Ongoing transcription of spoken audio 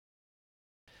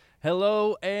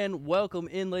Hello and welcome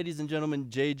in, ladies and gentlemen.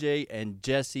 JJ and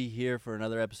Jesse here for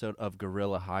another episode of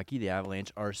Guerilla Hockey. The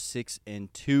Avalanche are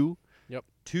 6-2. Yep.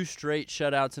 2 straight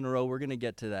shutouts in a row. We're going to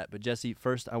get to that. But, Jesse,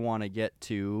 first I want to get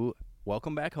to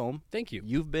welcome back home. Thank you.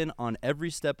 You've been on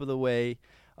every step of the way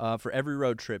for every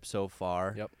road trip so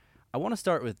far. Yep. I want to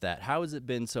start with that. How has it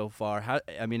been so far?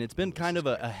 It's been kind of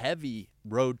a heavy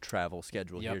road travel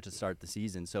schedule here to start the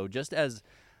season. So just as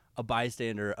a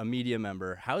bystander, a media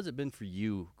member, how has it been for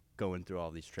you going through all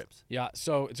these trips? Yeah,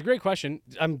 so it's a great question.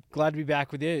 I'm glad to be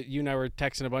back with you. You and I were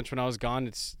texting a bunch when I was gone.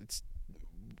 It's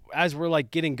as we're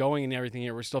like getting going and everything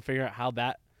here, we're still figuring out how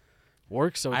that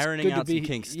works. So it's ironing good out to be some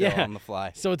kinks still on the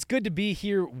fly. So it's good to be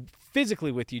here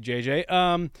physically with you,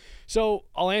 JJ. So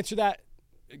I'll answer that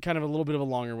kind of a little bit of a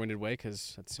longer-winded way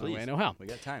because that's the only way I know how. We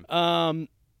got time.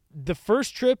 The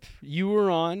first trip you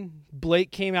were on, Blake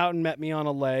came out and met me on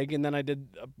a leg, and then I did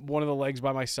one of the legs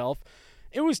by myself.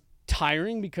 It was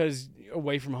tiring because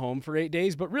away from home for 8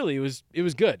 days, but really it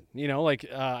was good. You know,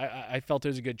 I felt it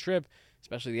was a good trip,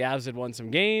 especially the Avs had won some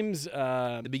games.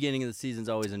 The beginning of the season's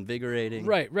always invigorating.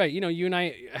 Right. You know, you and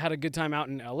I had a good time out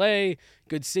in LA,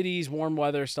 good cities, warm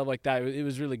weather, stuff like that. It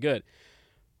was really good.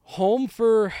 Home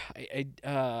for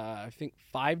I think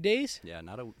 5 days. Yeah,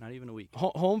 not even a week.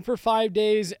 Home for 5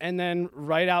 days, and then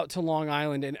right out to Long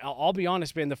Island. And I'll be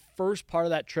honest, man, the first part of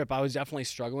that trip, I was definitely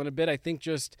struggling a bit. I think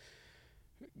just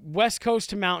West Coast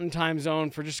to Mountain Time Zone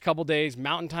for just a couple days,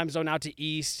 Mountain Time Zone out to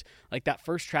East. Like that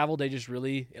first travel day just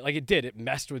really, it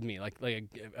messed with me like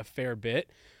a fair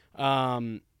bit.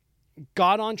 Got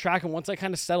on track, and once I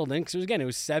kind of settled in, because it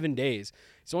was 7 days.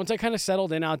 So once I kind of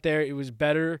settled in out there, it was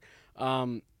better.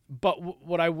 But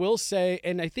what I will say,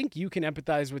 and I think you can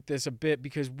empathize with this a bit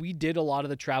because we did a lot of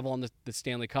the travel on the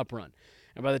Stanley Cup run.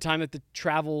 And by the time that the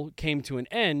travel came to an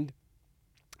end,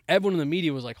 everyone in the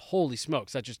media was like, holy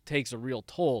smokes, that just takes a real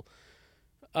toll.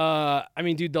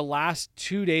 Dude, the last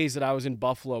 2 days that I was in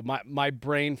Buffalo, my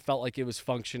brain felt like it was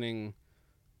functioning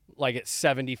like at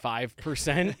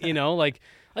 75%, you know, like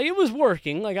it was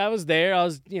working. Like I was there, I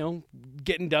was,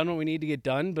 getting done what we need to get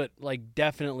done, but like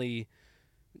definitely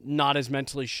not as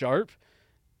mentally sharp.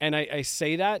 And I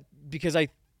say that because I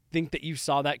think that you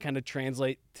saw that kind of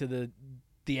translate to the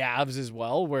Avs as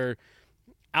well, where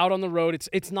out on the road,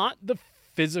 it's not the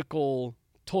physical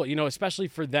toll, especially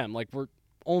for them. Like we're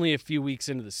only a few weeks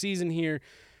into the season here,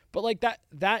 but like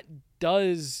that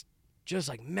does just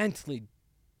like mentally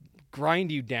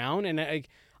grind you down. And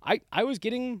I was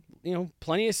getting,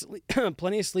 plenty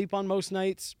of sleep on most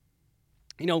nights,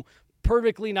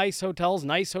 perfectly nice hotels,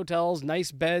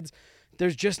 nice beds.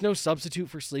 There's just no substitute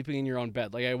for sleeping in your own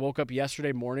bed. Like I woke up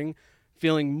yesterday morning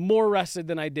feeling more rested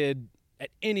than I did at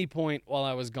any point while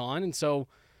I was gone. And so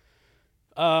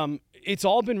it's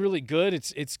all been really good.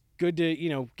 It's good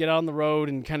to, get out on the road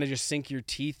and kind of just sink your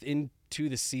teeth into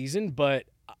the season. But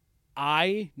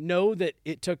I know that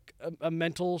it took a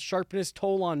mental sharpness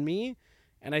toll on me.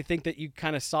 And I think that you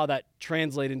kind of saw that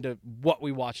translate into what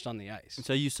we watched on the ice.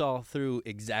 So you saw through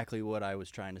exactly what I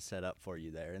was trying to set up for you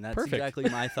there. And that's Perfect. Exactly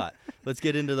my thought. Let's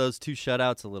get into those 2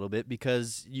 shutouts a little bit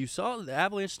because you saw the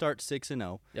Avalanche start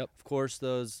 6-0. Yep. Of course,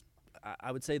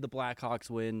 I would say the Blackhawks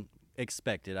win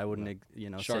expected. I wouldn't,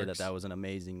 say that was an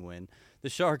amazing win. The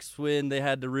Sharks win, they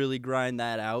had to really grind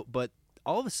that out. But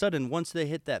all of a sudden, once they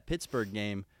hit that Pittsburgh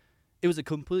game, it was a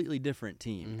completely different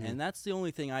team. Mm-hmm. And that's the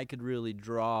only thing I could really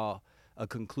draw a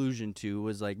conclusion to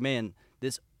was like, man,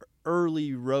 this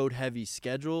early road heavy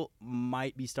schedule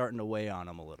might be starting to weigh on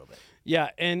them a little bit. Yeah,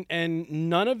 and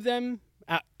none of them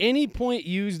at any point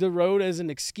used the road as an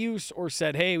excuse or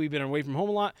said, hey, we've been away from home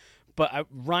a lot. But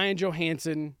Ryan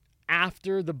Johansson,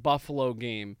 after the Buffalo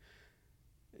game,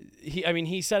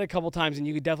 he said a couple times, and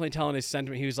you could definitely tell in his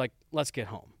sentiment, he was like, let's get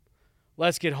home.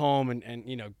 Let's get home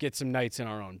and get some nights in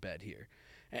our own bed here.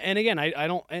 And again, I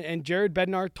don't. And Jared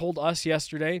Bednar told us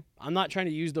yesterday, I'm not trying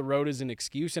to use the road as an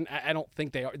excuse, and I don't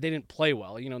think they are. They didn't play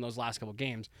well, in those last couple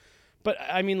games. But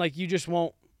you just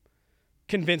won't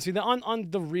convince me that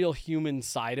on the real human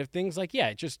side of things,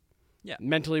 it just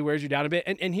mentally wears you down a bit.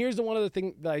 And here's the one other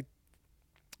thing that I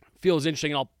feel is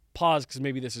interesting, and I'll pause because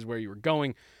maybe this is where you were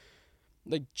going.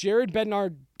 Like Jared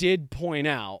Bednar did point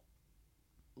out,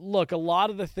 look, a lot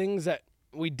of the things that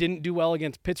we didn't do well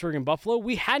against Pittsburgh and Buffalo,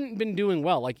 we hadn't been doing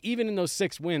well. Like even in those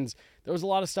 6 wins, there was a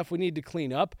lot of stuff we needed to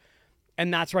clean up.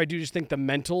 And that's where I do just think the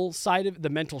mental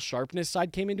sharpness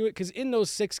side came into it. Because in those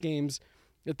 6 games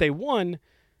that they won,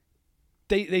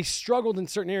 they struggled in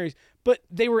certain areas, but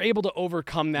they were able to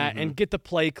overcome that and get the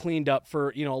play cleaned up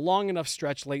for, a long enough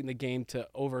stretch late in the game to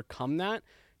overcome that.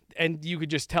 And you could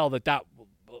just tell that,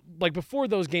 like before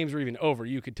those games were even over,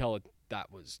 you could tell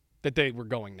that was that they were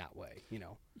going that way,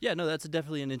 Yeah, no, that's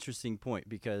definitely an interesting point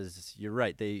because you're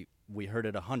right. We heard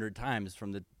it 100 times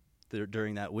from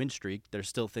during that win streak. There's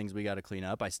still things we got to clean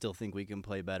up. I still think we can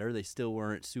play better. They still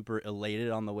weren't super elated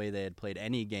on the way they had played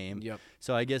any game. Yep.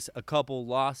 So I guess a couple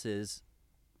losses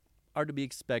are to be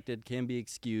expected, can be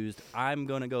excused. I'm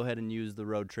going to go ahead and use the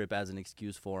road trip as an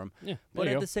excuse for them. Yeah, but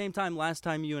at the same time, last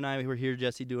time you and I were here,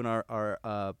 Jesse, doing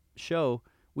our show,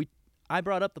 I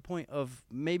brought up the point of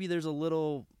maybe there's a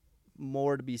little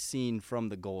more to be seen from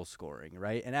the goal scoring,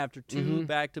 right? And after two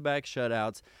back-to-back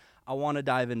shutouts, I want to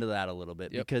dive into that a little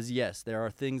bit because, yes, there are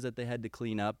things that they had to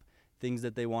clean up, things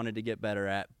that they wanted to get better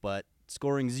at, but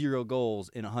scoring 0 goals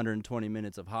in 120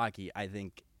 minutes of hockey, I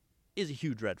think, is a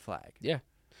huge red flag. Yeah.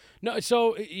 No,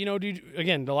 so, dude,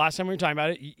 again, the last time we were talking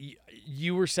about it,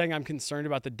 you were saying I'm concerned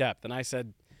about the depth, and I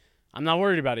said I'm not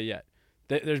worried about it yet.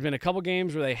 There's been a couple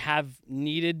games where they have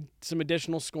needed some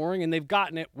additional scoring, and they've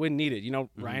gotten it when needed.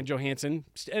 Ryan Johansson.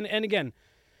 And again,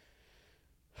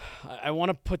 I want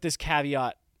to put this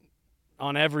caveat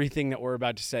on everything that we're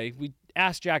about to say. We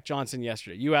asked Jack Johnson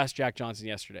yesterday. You asked Jack Johnson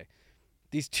yesterday.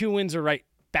 These 2 wins are right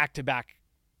back-to-back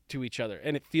to each other,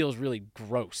 and it feels really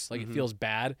gross. Like, it feels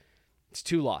bad. It's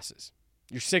 2 losses.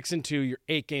 You're 6-2. You're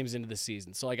 8 games into the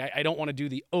season. So, I don't want to do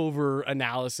the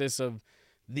over-analysis of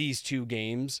these 2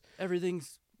 games.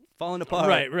 Everything's falling apart.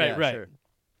 Right. Sure.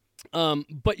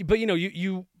 But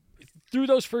you through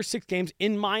those first 6 games,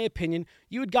 in my opinion,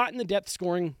 you had gotten the depth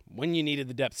scoring when you needed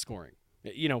the depth scoring.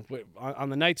 On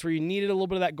the nights where you needed a little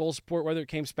bit of that goal support, whether it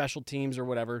came special teams or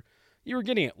whatever, you were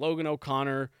getting it. Logan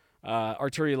O'Connor,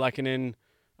 Arturi Lehkonen,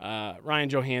 Ryan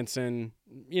Johansson,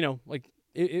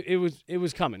 it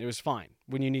was coming. It was fine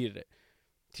when you needed it.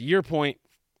 To your point,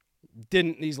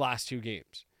 didn't these last 2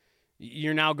 games.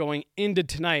 You're now going into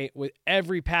tonight with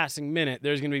every passing minute,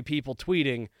 there's going to be people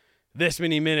tweeting this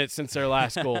many minutes since their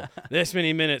last goal, this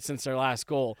many minutes since their last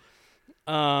goal.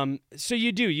 So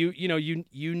you do,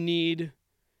 you need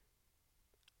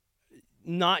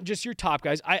not just your top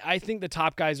guys. I think the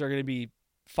top guys are going to be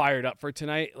fired up for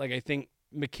tonight. Like, I think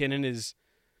MacKinnon is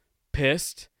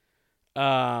pissed. So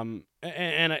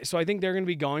I think they're going to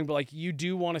be going, but you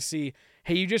do want to see,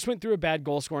 hey, you just went through a bad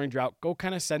goal scoring drought. Go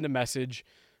kind of send a message.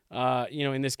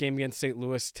 In this game against St.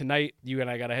 Louis tonight, you and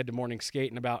I got to head to morning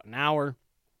skate in about an hour.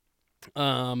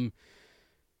 But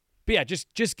yeah,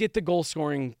 just get the goal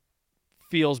scoring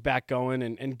feels back going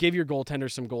and give your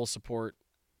goaltender some goal support.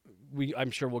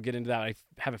 I'm sure we'll get into that. I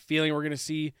have a feeling we're going to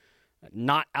see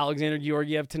not Alexander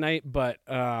Georgiev tonight, but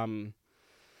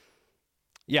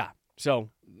yeah. So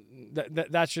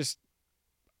that's just,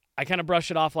 I kind of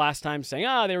brushed it off last time saying,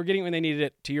 they were getting it when they needed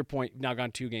it. To your point, now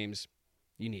gone 2 games.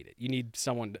 You need it. You need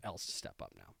someone else to step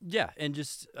up now. Yeah, and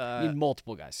just you need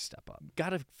multiple guys to step up. Got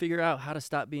to figure out how to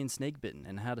stop being snake bitten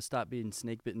and how to stop being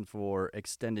snake bitten for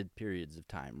extended periods of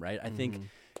time, right? I think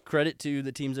credit to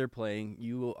the teams they're playing.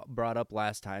 You brought up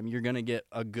last time, you're going to get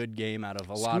a good game out of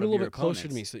a lot of your opponents. Scoot a little bit closer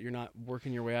to me so that you're not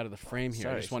working your way out of the frame here.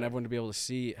 I just want everyone to be able to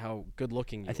see how good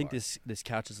looking you are. I think this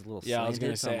couch is a little slanted. Yeah, I was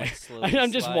going to say.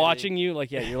 I'm just watching you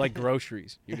you're like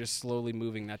groceries. You're just slowly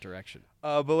moving that direction.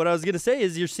 But what I was going to say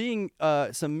is you're seeing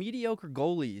some mediocre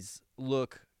goalies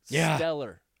look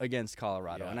stellar against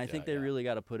Colorado, and I think they really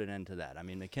got to put an end to that. I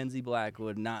mean, Mackenzie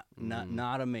Blackwood, not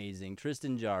amazing.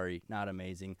 Tristan Jarry, not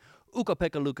amazing.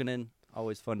 Ukko-Pekka Luukkonen,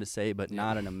 always fun to say, but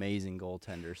not an amazing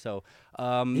goaltender. So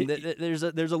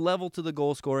there's a level to the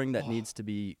goal scoring that needs to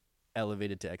be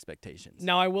elevated to expectations.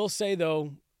 Now, I will say,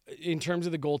 though, in terms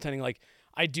of the goaltending,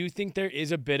 I do think there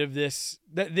is a bit of this,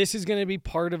 that this is going to be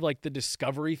part of the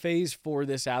discovery phase for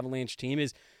this Avalanche team.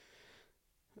 Is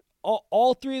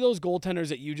all 3 of those goaltenders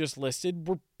that you just listed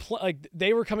were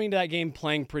they were coming to that game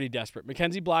playing pretty desperate.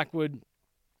 Mackenzie Blackwood,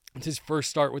 it's his first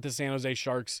start with the San Jose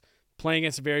Sharks, playing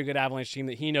against a very good Avalanche team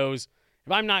that he knows,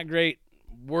 if I'm not great,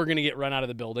 we're going to get run out of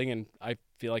the building, and I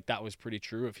feel like that was pretty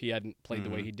true. If he hadn't played the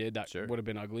way he did, that would have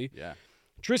been ugly. Yeah.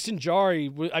 Tristan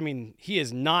Jarry, he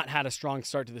has not had a strong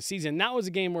start to the season. That was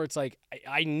a game where it's I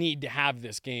need to have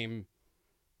this game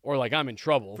or I'm in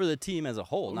trouble. For the team as a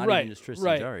whole, not even just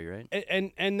Tristan Jarry, right?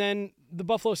 And then the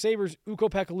Buffalo Sabres,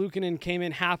 Ukko-Pekka Luukkonen came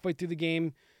in halfway through the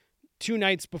game 2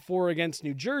 nights before against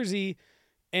New Jersey,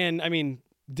 and,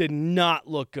 did not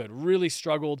look good. Really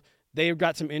struggled. They've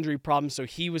got some injury problems, so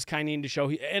he was kind of needing to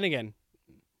show. And again,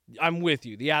 I'm with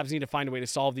you. The Avs need to find a way to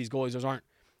solve these goalies. Those aren't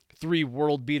 3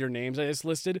 world beater names I just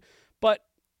listed, but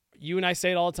you and I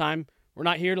say it all the time. We're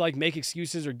not here to make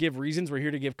excuses or give reasons. We're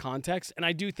here to give context, and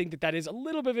I do think that is a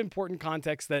little bit of important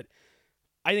context that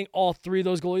I think all 3 of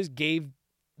those goalies gave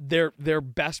their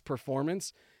best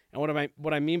performance. And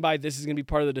what I mean by this is going to be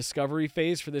part of the discovery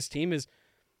phase for this team is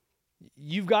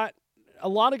you've got a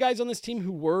lot of guys on this team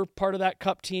who were part of that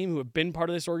Cup team, who have been part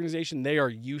of this organization, they are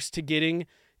used to getting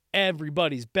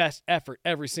everybody's best effort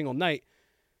every single night.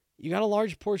 You got a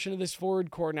large portion of this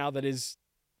forward core now that is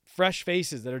fresh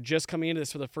faces that are just coming into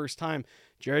this for the first time.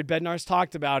 Jared Bednar's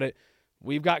talked about it.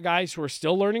 We've got guys who are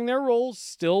still learning their roles,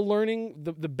 still learning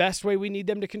the best way we need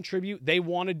them to contribute. They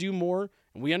want to do more,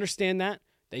 and we understand that.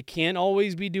 They can't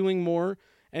always be doing more,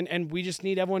 and we just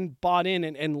need everyone bought in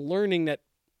and learning that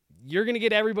you're going to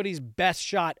get everybody's best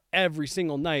shot every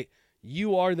single night.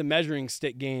 You are the measuring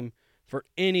stick game for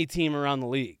any team around the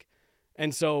league.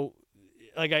 And so,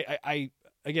 like, I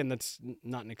again, that's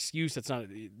not an excuse. That's not,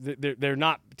 they're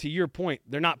not, to your point,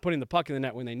 they're not putting the puck in the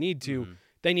net when they need to. Mm-hmm.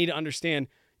 They need to understand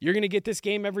you're going to get this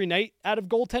game every night out of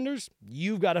goaltenders.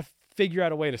 You've got to figure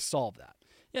out a way to solve that.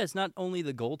 Yeah, it's not only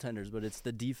the goaltenders, but it's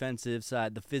the defensive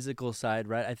side, the physical side,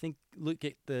 right? I think look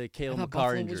at the Cale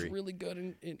Makar injury. Was really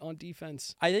good on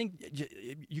defense. I think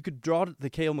you could draw the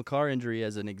Cale Makar injury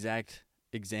as an exact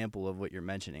example of what you're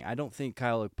mentioning. I don't think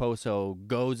Kyle Okoposo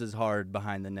goes as hard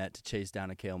behind the net to chase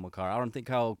down a Cale Makar. I don't think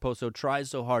Kyle Okoposo tries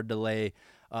so hard to lay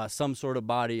some sort of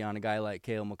body on a guy like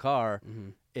Cale Makar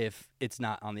if it's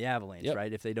not on the Avalanche,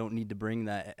 right? If they don't need to bring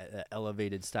that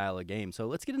elevated style of game. So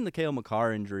let's get into the Cale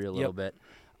Makar injury a little bit.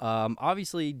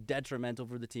 Obviously detrimental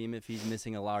for the team if he's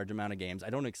missing a large amount of games. I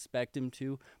don't expect him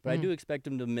to, but I do expect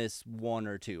him to miss one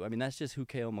or two. I mean, that's just who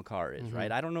Cale Makar is,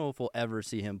 right? I don't know if we'll ever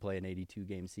see him play an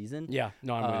 82-game season. Yeah,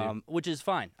 no, I'm with you. Which is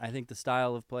fine. I think the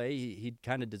style of play, he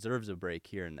kind of deserves a break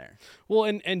here and there. Well,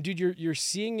 and dude, you're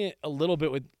seeing it a little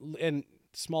bit with, and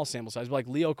small sample size, but like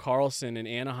Leo Carlson in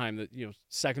Anaheim, the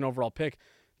second overall pick,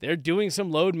 they're doing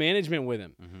some load management with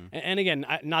him. And again,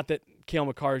 not that Cale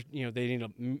Makar, they need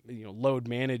to load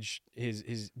manage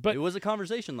his. But it was a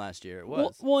conversation last year. It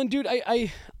was. Well, and dude,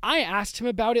 I asked him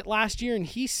about it last year, and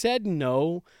he said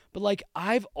no. But like,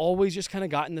 I've always just kind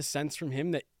of gotten the sense from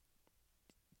him that,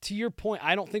 to your point,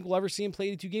 I don't think we'll ever see him play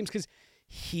 82 games because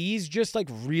he's just like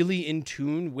really in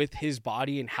tune with his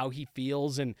body and how he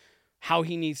feels and how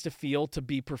he needs to feel to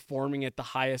be performing at the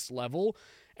highest level.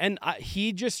 And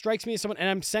he just strikes me as someone, and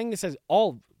I'm saying this as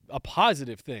all a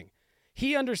positive thing.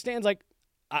 He understands, like,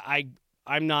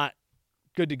 I'm not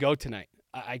good to go tonight.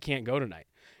 I can't go tonight.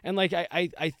 And, like,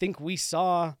 I think we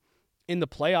saw in the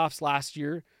playoffs last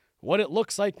year what it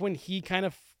looks like when he kind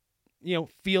of,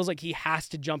 feels like he has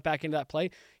to jump back into that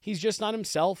play. He's just not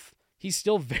himself. He's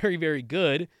still very, very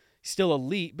good, still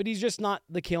elite, but he's just not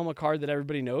the Cale Makar that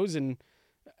everybody knows, and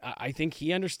I think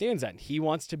he understands that. He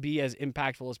wants to be as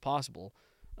impactful as possible.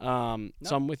 So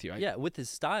I'm with you. Yeah, with his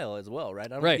style as well, right? I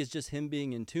don't think it's just him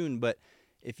being in tune, but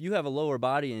if you have a lower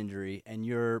body injury and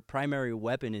your primary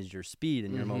weapon is your speed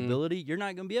and your mobility, you're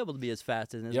not going to be able to be as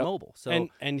fast and as mobile. So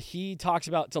and he talks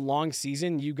about it's a long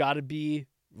season. You got to be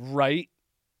right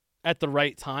at the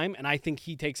right time, and I think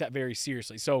he takes that very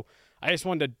seriously. So I just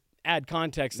wanted to add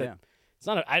context that it's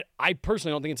not. I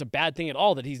personally don't think it's a bad thing at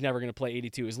all that he's never going to play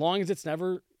 82, as long as it's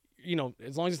never,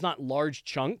 as long as it's not large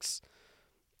chunks.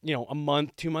 A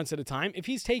month, 2 months at a time. If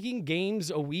he's taking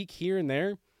games a week here and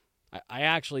there, I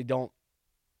actually don't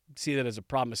see that as a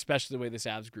problem, especially the way this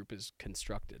Avs group is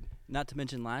constructed. Not to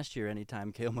mention last year,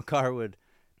 anytime Cale Makar would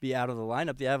be out of the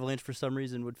lineup, the Avalanche for some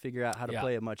reason would figure out how to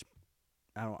play a much,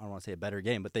 I don't want to say a better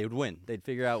game, but they would win. They'd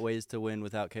figure out ways to win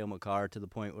without Cale Makar, to the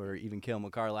point where even Cale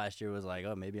Makar last year was like,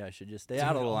 oh, maybe I should just stay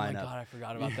out of the lineup. Oh my God, I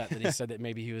forgot about that he said that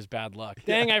maybe he was bad luck.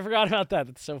 Dang, I forgot about that.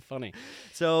 That's so funny.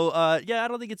 So, I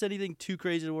don't think it's anything too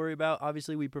crazy to worry about.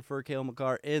 Obviously, we prefer Cale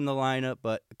Makar in the lineup,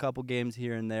 but a couple games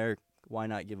here and there, why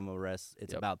not give him a rest?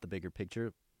 It's about the bigger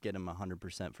picture. Get him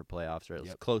 100% for playoffs, or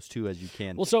as close to as you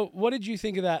can. Well, so what did you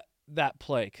think of that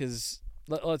play? Because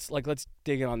let's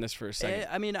dig in on this for a second.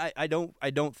 I mean, I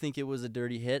don't think it was a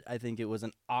dirty hit. I think it was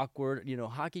an awkward.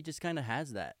 Hockey just kind of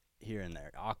has that here and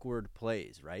there, awkward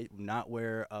plays, right? Not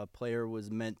where a player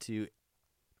was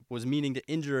meaning to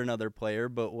injure another player,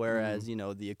 but whereas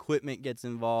the equipment gets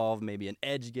involved, maybe an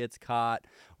edge gets caught,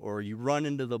 or you run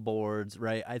into the boards,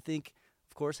 right? I think,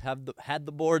 of course, had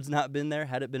the boards not been there,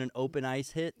 had it been an open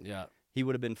ice hit, he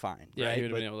would have been fine. Yeah, right? He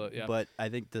would have been able to. Yeah. But I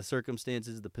think the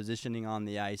circumstances, the positioning on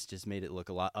the ice, just made it look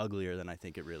a lot uglier than I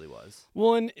think it really was.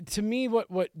 Well, and to me,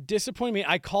 what disappointed me,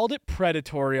 I called it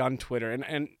predatory on Twitter,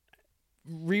 and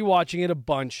rewatching it a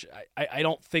bunch, I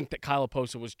don't think that Kyle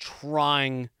Okoposo was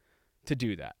trying to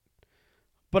do that.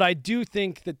 But I do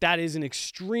think that is an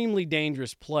extremely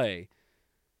dangerous play.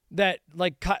 That,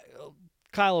 like,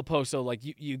 Kyle Okoposo, like,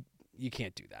 you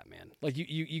can't do that, man. Like,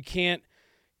 you can't,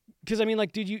 because I mean,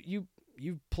 like, dude,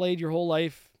 you've played your whole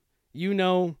life.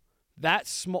 That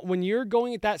small, when you're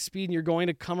going at that speed and you're going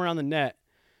to come around the net,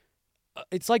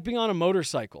 it's like being on a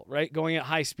motorcycle, right? Going at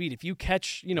high speed. If you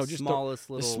catch, just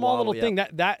the small little thing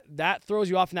that throws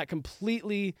you off, and that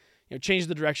completely, changes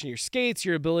the direction of your skates,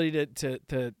 your ability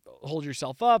to hold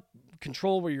yourself up,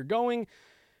 control where you're going.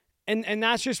 And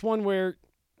that's just one where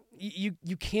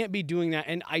you can't be doing that.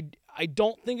 And I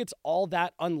don't think it's all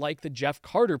that unlike the Jeff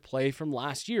Carter play from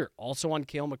last year, also on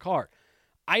Cale Makar.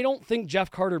 I don't think Jeff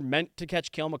Carter meant to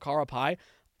catch Cale Makar up high.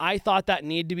 I thought that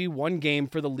needed to be one game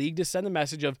for the league to send the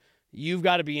message of, you've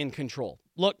got to be in control.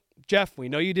 Look, Jeff, we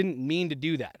know you didn't mean to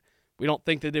do that. We don't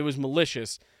think that it was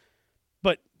malicious,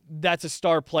 but that's a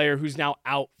star player who's now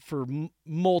out for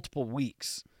multiple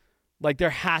weeks. Like,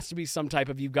 there has to be some type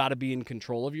of, you've got to be in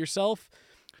control of yourself.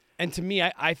 And to me,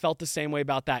 I felt the same way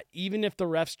about that. Even if the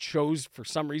refs chose for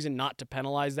some reason not to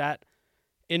penalize that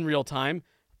in real time,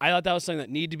 I thought that was something that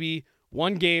needed to be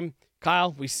one game.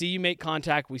 Kyle, we see you make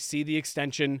contact. We see the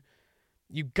extension.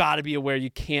 You got to be aware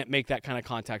you can't make that kind of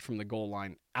contact from the goal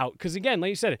line out. Because again, like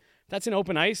you said, if that's an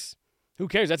open ice, who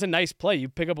cares? That's a nice play. You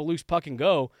pick up a loose puck and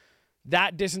go.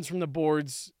 That distance from the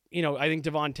boards, I think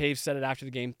Devon Taves said it after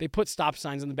the game. They put stop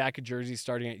signs on the back of jerseys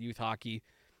starting at youth hockey.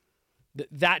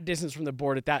 That distance from the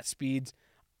board at that speeds,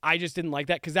 I just didn't like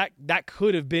that because that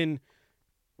could have been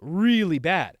really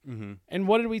bad. Mm-hmm. And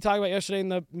what did we talk about yesterday in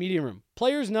the media room?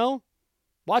 Players know.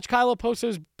 Watch Kyle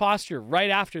Okoposo's posture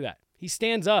right after that. He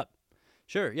stands up.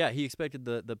 Sure, yeah, he expected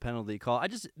the penalty call.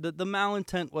 The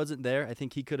malintent wasn't there. I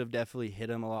think he could have definitely hit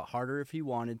him a lot harder if he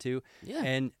wanted to. Yeah.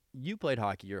 And you played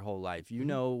hockey your whole life. You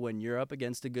know when you're up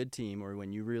against a good team or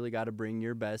when you really got to bring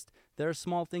your best, there are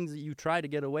small things that you try to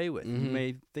get away with. Mm-hmm. You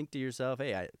may think to yourself,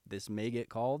 hey, this may get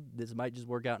called. This might just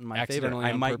work out in my favor.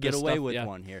 I might get away with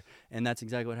one here. And that's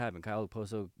exactly what happened. Kyle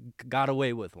Okoposo got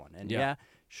away with one. And yeah,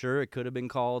 sure, it could have been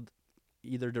called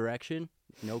either direction.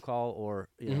 No call or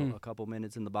a couple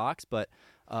minutes in the box, but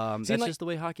that's just the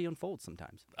way hockey unfolds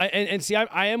sometimes. I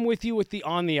am with you with the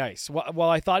on the ice. While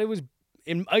I thought it was,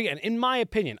 in my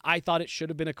opinion, I thought it should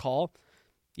have been a call.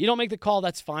 You don't make the call,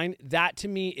 that's fine. That to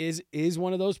me is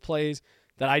one of those plays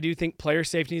that I do think player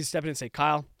safety needs to step in and say,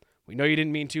 Kyle, we know you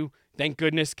didn't mean to. Thank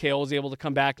goodness Cale was able to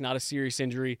come back, not a serious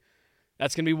injury.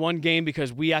 That's going to be one game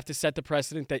because we have to set the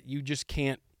precedent that you just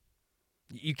can't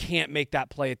make that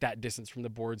play at that distance from the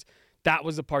boards. That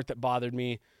was the part that bothered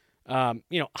me.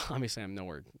 Obviously I'm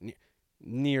nowhere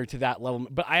near to that level,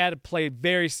 but I had a play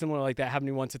very similar like that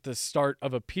happening once at the start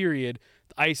of a period.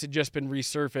 The ice had just been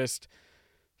resurfaced.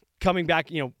 Coming back,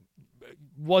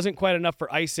 wasn't quite enough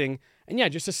for icing. And yeah,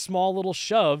 just a small little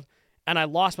shove, and I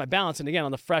lost my balance. And again,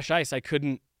 on the fresh ice, I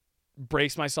couldn't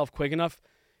brace myself quick enough.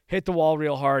 Hit the wall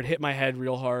real hard, hit my head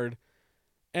real hard.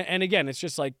 And again, it's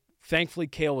just like, thankfully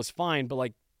Cale was fine, but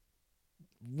like,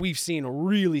 we've seen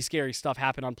really scary stuff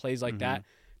happen on plays like that.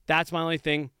 That's my only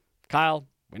thing. Kyle,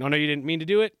 we don't know you didn't mean to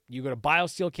do it. You go to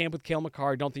BioSteel camp with Cale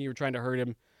Makar. Don't think you were trying to hurt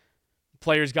him.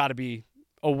 Players got to be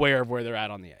aware of where they're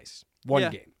at on the ice. One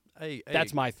game.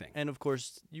 That's my thing. And, of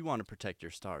course, you want to protect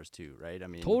your stars too, right? I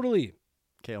mean, totally.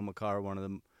 Cale Makar, one of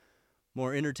the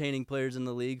more entertaining players in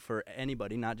the league for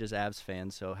anybody, not just Avs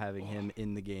fans. So having him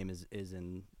in the game is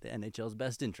in the NHL's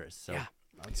best interest. So. Yeah.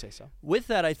 I would say so. With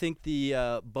that, I think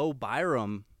the Bo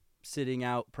Byram sitting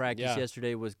out practice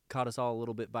yesterday caught us all a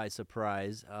little bit by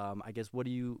surprise. I guess what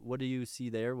do you see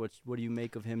there? What do you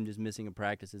make of him just missing a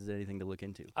practice? Is there anything to look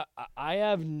into? I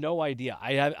have no idea.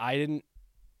 I didn't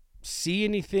see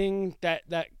anything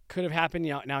that could have happened.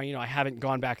 Now I haven't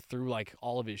gone back through like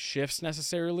all of his shifts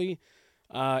necessarily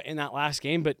in that last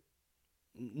game, but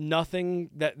nothing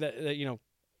that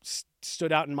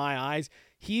stood out in my eyes.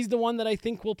 He's the one that I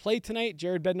think will play tonight.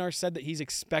 Jared Bednar said that he's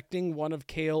expecting one of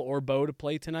Cale or Bo to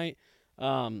play tonight.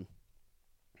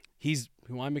 He's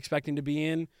who I'm expecting to be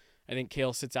in. I think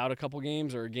Cale sits out a couple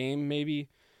games or a game maybe.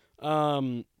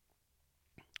 So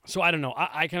I don't know.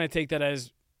 I kind of take that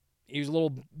as he was a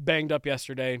little banged up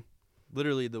yesterday.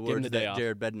 Literally the words that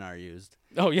Jared Bednar used.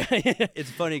 Oh, yeah.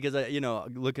 It's funny because,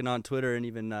 looking on Twitter and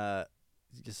even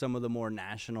just some of the more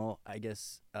national, I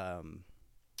guess,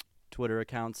 Twitter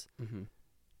accounts,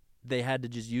 they had to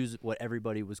just use what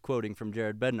everybody was quoting from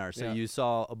Jared Bednar. So you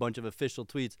saw a bunch of official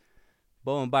tweets.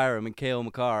 Bo and Byram and Cale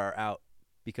Makar are out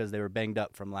because they were banged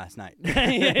up from last night.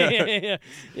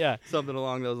 Yeah. Something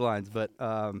along those lines. But,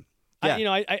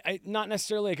 I not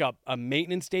necessarily like a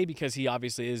maintenance day because he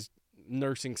obviously is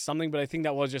nursing something, but I think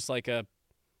that was just like a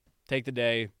take the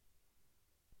day,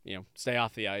 stay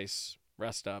off the ice,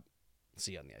 rest up,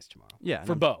 see you on the ice tomorrow. Yeah.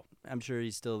 For Bo. I'm sure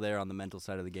he's still there on the mental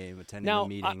side of the game, attending the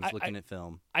meetings, looking at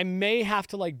film. I may have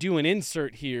to do an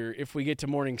insert here if we get to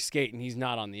morning skate and he's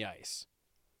not on the ice.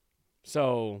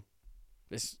 So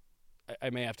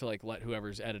I may have to let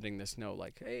whoever's editing this know,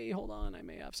 hey, hold on, I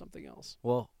may have something else.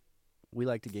 Well, we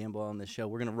like to gamble on this show.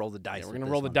 We're gonna roll the dice. Yeah, we're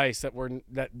gonna roll the dice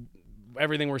that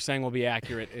everything we're saying will be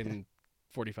accurate in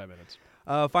 45 minutes.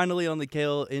 Finally, on the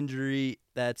Cale injury,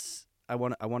 I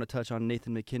want to touch on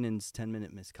Nathan MacKinnon's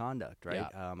 10-minute misconduct. Right.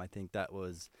 Yeah. I think that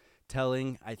was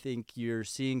telling. I think you're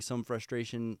seeing some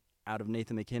frustration out of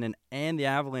Nathan MacKinnon and the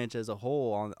Avalanche as a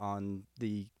whole on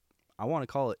the, I want to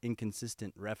call it,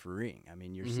 inconsistent refereeing. I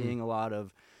mean, you're seeing a lot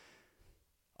of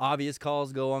obvious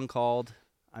calls go uncalled.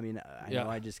 I mean, I know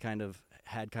I just kind of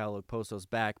had Kyle Okoposo's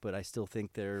back, but I still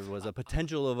think there was a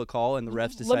potential of a call, and the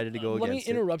refs decided to go against it. Let me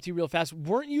interrupt you real fast.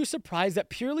 Weren't you surprised that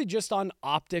purely just on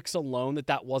optics alone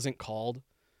that wasn't called?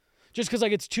 Just because,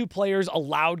 like, it's two players, a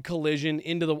loud collision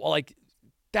into the wall, like,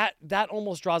 that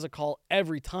almost draws a call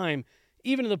every time,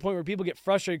 even to the point where people get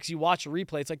frustrated because you watch a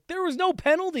replay. It's like, there was no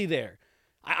penalty there.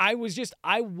 I was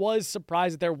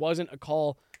surprised that there wasn't a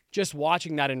call just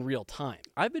watching that in real time.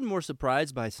 I've been more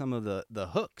surprised by some of the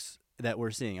hooks that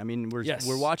we're seeing. I mean,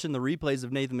 we're watching the replays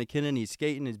of Nathan MacKinnon. He's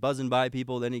skating, he's buzzing by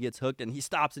people, then he gets hooked, and he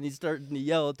stops, and he's starting to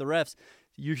yell at the refs.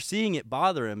 You're seeing it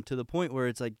bother him to the point where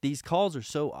it's like, these calls are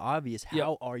so obvious.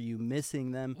 How are you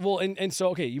missing them? Well, and so,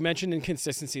 okay, you mentioned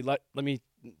inconsistency. Let me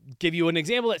give you an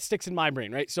example that sticks in my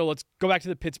brain, right? So let's go back to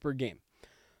the Pittsburgh game.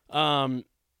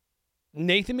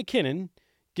 Nathan MacKinnon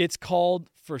gets called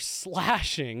for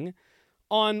slashing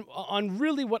on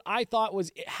really what I thought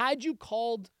was, had you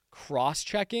called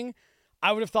cross-checking,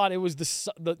 I would have thought it was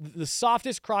the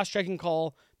softest cross-checking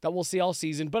call that we'll see all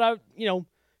season. But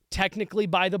technically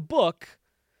by the book,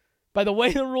 by the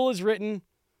way the rule is written,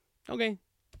 okay,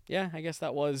 yeah, I guess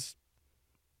that was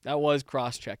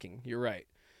cross-checking. You're right.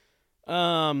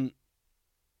 And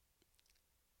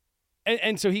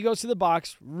so he goes to the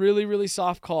box, really, really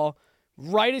soft call.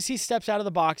 Right as he steps out of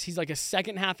the box, he's like a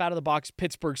second half out of the box,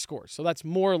 Pittsburgh scores. So that's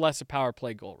more or less a power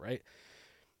play goal, right?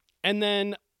 And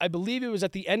then I believe it was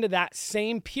at the end of that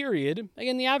same period.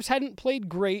 Again, the Avs hadn't played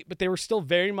great, but they were still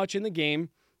very much in the game.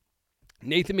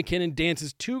 Nathan MacKinnon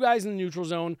dances two guys in the neutral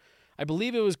zone. I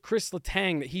believe it was Chris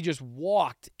Letang that he just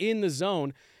walked in the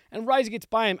zone, and Rise gets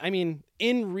by him, I mean,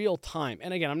 in real time.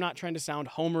 And again, I'm not trying to sound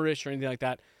homerish or anything like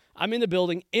that. I'm in the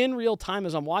building in real time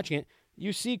as I'm watching it.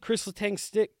 You see Chris Letang's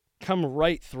stick come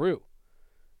right through.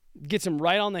 Gets him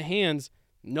right on the hands,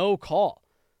 no call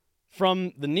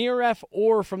from the near ref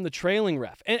or from the trailing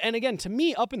ref. And again, to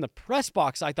me, up in the press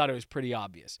box, I thought it was pretty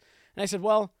obvious. And I said,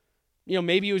 well,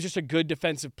 maybe it was just a good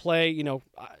defensive play,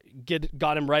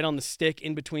 got him right on the stick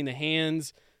in between the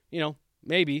hands,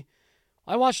 maybe.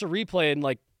 I watched the replay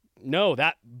and no,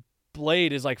 that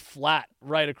blade is flat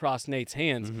right across Nate's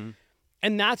hands. Mm-hmm.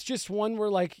 And that's just one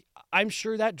where I'm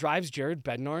sure that drives Jared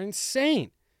Bednar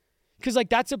insane. Because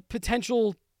that's a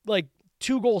potential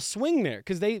 2-goal swing there.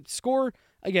 Because they score,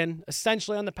 again,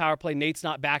 essentially on the power play. Nate's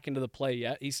not back into the play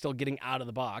yet. He's still getting out of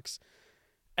the box.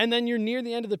 And then you're near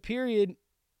the end of the period,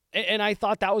 and I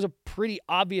thought that was a pretty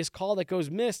obvious call that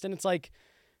goes missed. And it's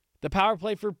the power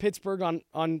play for Pittsburgh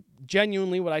on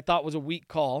genuinely what I thought was a weak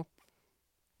call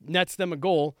nets them a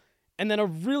goal. And then a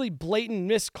really blatant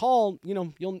missed call,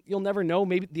 you'll never know.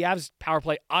 Maybe the Avs power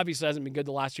play obviously hasn't been good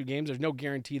the last 2 games. There's no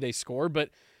guarantee they score, but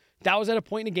that was at a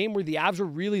point in a game where the Avs were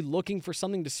really looking for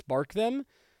something to spark them.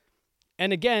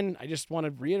 And again, I just want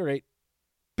to reiterate,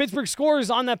 Pittsburgh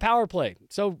scores on that power play.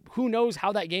 So who knows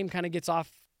how that game kind of gets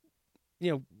off,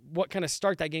 what kind of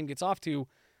start that game gets off to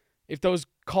if those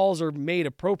calls are made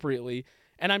appropriately.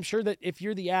 And I'm sure that if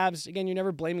you're the Avs, again, you're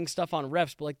never blaming stuff on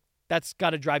refs, but that's got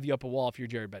to drive you up a wall if you're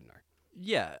Jared Bednar.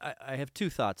 Yeah, I have 2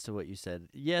 thoughts to what you said.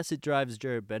 Yes, it drives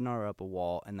Jared Bednar up a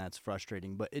wall, and that's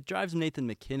frustrating, but it drives Nathan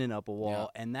MacKinnon up a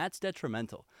wall, and that's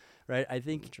detrimental, right? I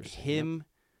think him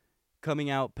coming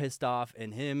out pissed off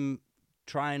and him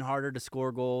trying harder to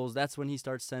score goals, that's when he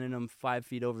starts sending them 5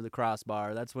 feet over the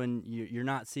crossbar. That's when you're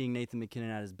not seeing Nathan MacKinnon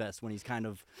at his best, when he's kind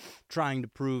of trying to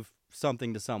prove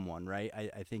something to someone, right?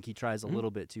 I think he tries a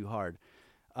little bit too hard.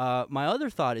 My other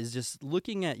thought is just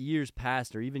looking at years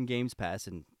past or even games past,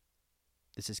 and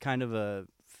this is kind of a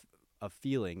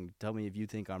feeling. Tell me if you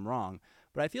think I'm wrong.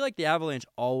 But I feel like the Avalanche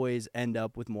always end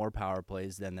up with more power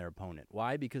plays than their opponent.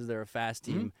 Why? Because they're a fast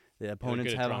team. Mm-hmm. The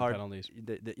opponents have a hard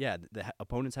the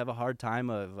opponents have a hard time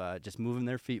of just moving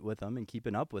their feet with them and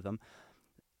keeping up with them.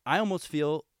 I almost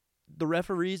feel the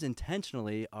referees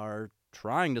intentionally are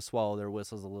trying to swallow their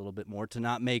whistles a little bit more to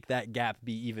not make that gap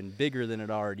be even bigger than it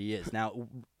already is. Now,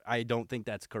 I don't think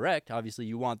that's correct. Obviously,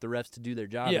 you want the refs to do their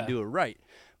job and do it right.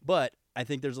 But I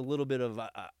think there's a little bit of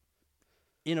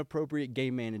inappropriate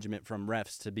game management from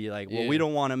refs to be we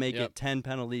don't want to make it 10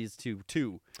 penalties to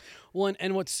 2. Well,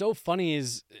 and what's so funny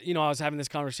is, I was having this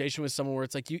conversation with someone where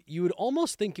it's you would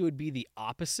almost think it would be the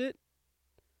opposite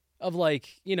of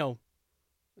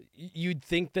you'd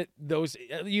think that those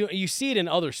you see it in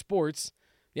other sports.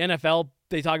 The NFL,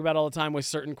 they talk about it all the time with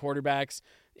certain quarterbacks.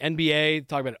 NBA,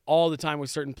 talk about it all the time with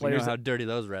certain players. You know how dirty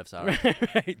those refs are.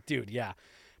 Right, dude, yeah.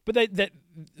 But that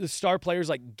the star players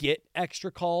like get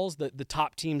extra calls, the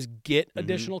top teams get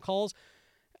additional calls.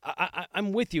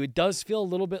 I'm with you. It does feel a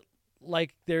little bit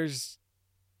like there's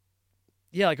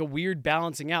like a weird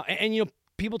balancing out. And you know,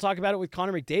 people talk about it with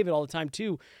Connor McDavid all the time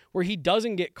too, where he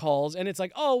doesn't get calls and it's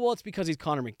like, oh, well, it's because he's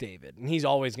Connor McDavid and he's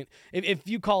always going to, if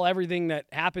you call everything that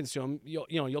happens to him,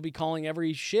 you'll be calling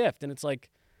every shift, and it's like,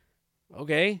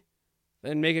 okay,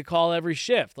 then make a call every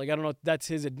shift. Like, I don't know if that's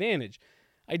his advantage.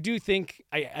 I do think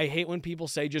I hate when people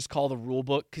say just call the rule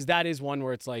book, because that is one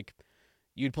where it's like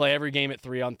you'd play every game at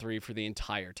 3-on-3 for the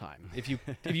entire time. If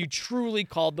you truly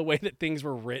called the way that things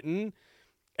were written,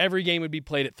 every game would be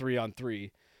played at 3-on-3.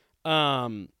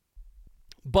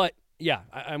 But yeah,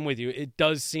 I'm with you. It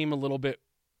does seem a little bit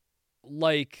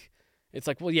like it's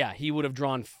like, well, yeah, he would have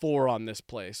drawn 4 on this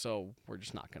play, so we're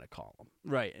just not going to call him.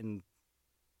 Right, and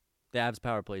the Avs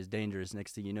power play is dangerous.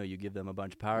 Next thing you know, you give them a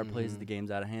bunch of power plays, the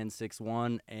game's out of hand,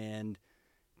 6-1, and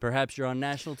perhaps you're on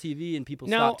national TV and people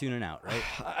stop tuning out, right?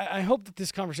 I hope that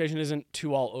this conversation isn't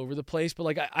too all over the place, but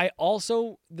like I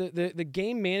also, the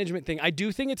game management thing, I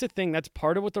do think it's a thing. That's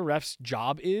part of what the ref's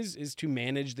job is to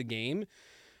manage the game.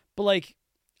 But like,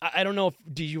 I don't know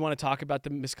do you want to talk about the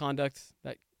misconduct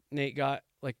that Nate got?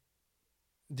 Like,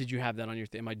 did you have that on your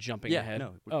am I jumping ahead?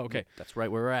 No. Oh, okay. That's right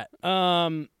where we're at.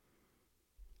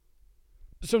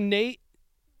 So Nate,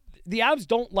 the Avs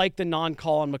don't like the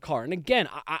non-call on Makar. And again,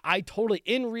 I totally,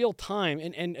 in real time,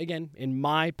 and again, in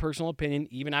my personal opinion,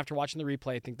 even after watching the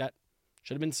replay, I think that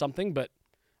should have been something, but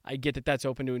I get that that's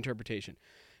open to interpretation.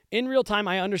 In real time,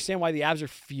 I understand why the Avs are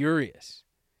furious.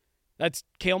 That's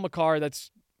Cale Makar.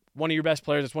 That's one of your best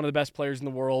players. That's one of the best players in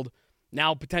the world.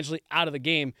 Now potentially out of the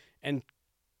game. And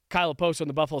Kyle Okoposo and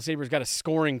the Buffalo Sabres got a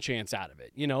scoring chance out of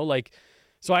it.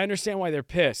 So I understand why they're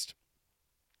pissed.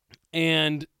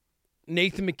 And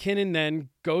Nathan MacKinnon then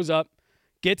goes up,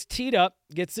 gets teed up,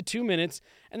 gets the 2 minutes,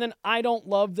 and then I don't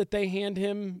love that they hand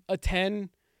him a 10.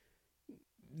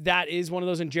 That is one of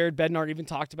those, and Jared Bednar even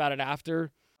talked about it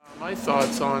after. My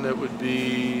thoughts on it would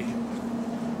be,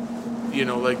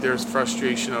 like there's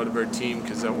frustration out of our team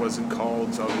because that wasn't called.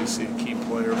 It's obviously a key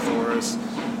player for us,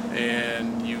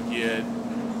 and you get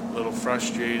a little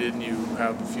frustrated and you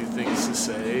have a few things to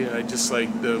say. I just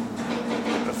like the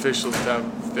officials to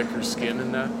have thicker skin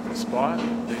in that spot.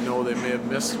 They know they may have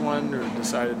missed one or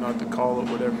decided not to call it,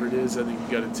 whatever it is. I think you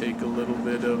got to take a little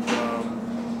bit of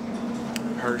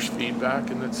harsh feedback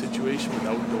in that situation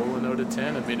without doling out a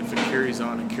 10. I mean, if it carries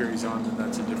on, then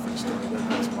that's a different story.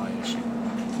 That's my issue.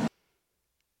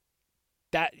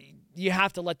 That you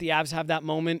have to let the Avs have that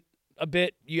moment a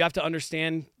bit. You have to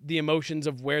understand the emotions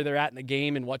of where they're at in the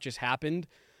game and what just happened.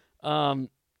 So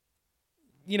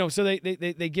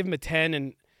they give him a 10,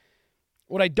 and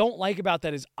what I don't like about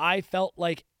that is I felt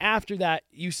like after that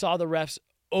you saw the refs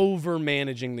over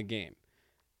managing the game.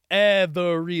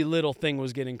 Every little thing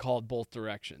was getting called both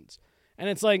directions. And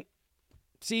it's like,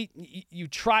 see, you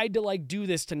tried to like do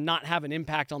this to not have an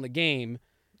impact on the game,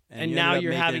 and now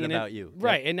you're having an about you.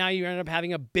 Right, and now you end up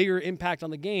having a bigger impact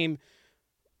on the game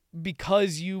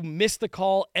because you missed the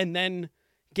call and then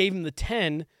gave him the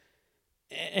 10.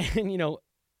 And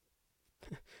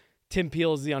Tim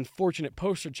Peel is the unfortunate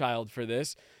poster child for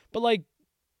this. But,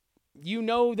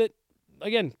 that,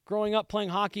 again, growing up playing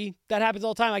hockey, that happens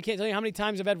all the time. I can't tell you how many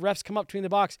times I've had refs come up between the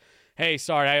box. Hey,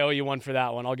 sorry, I owe you one for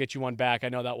that one. I'll get you one back. I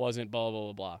know that wasn't blah, blah,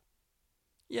 blah, blah.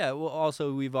 Yeah, well,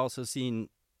 we've also seen,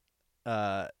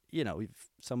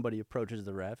 somebody approaches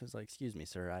the ref. It's like, excuse me,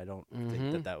 sir, I don't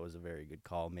think that was a very good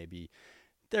call. Maybe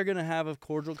they're going to have a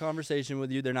cordial conversation with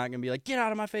you. They're not going to be like, get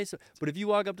out of my face. But if you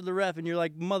walk up to the ref and you're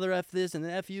like, mother F this and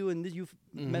F you and you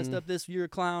messed up this, you're a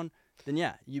clown, then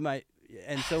yeah, you might.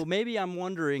 And so maybe I'm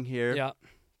wondering here. Yeah.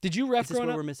 Did you ref is this growing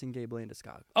where up? We're missing Gabe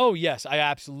Landeskog? Oh, yes. I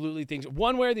absolutely think so.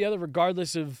 One way or the other,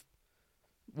 regardless of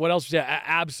what else. Yeah,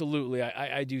 absolutely.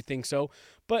 I do think so.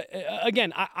 But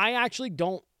again, I actually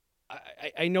don't.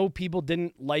 I know people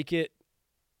didn't like it.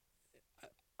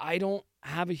 I don't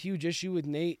have a huge issue with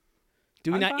Nate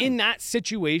doing that in that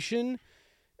situation,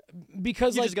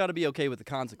 because you just got to be okay with the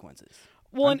consequences.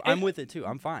 Well, I'm with it too.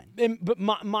 I'm fine. But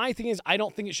my thing is, I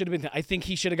don't think it should have been. I think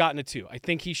he should have gotten a 2. I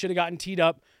think he should have gotten teed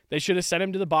up. They should have sent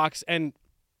him to the box. And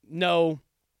that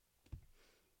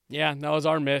was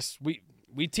our miss.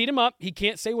 We teed him up. He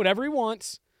can't say whatever he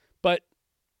wants, but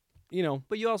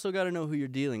But you also got to know who you're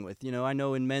dealing with. I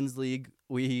know in men's league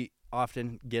we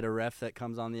often get a ref that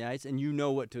comes on the ice, and you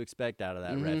know what to expect out of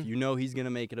that ref. You know he's going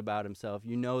to make it about himself.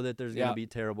 You know that there's going to be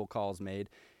terrible calls made.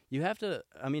 you have to,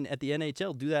 I mean, at the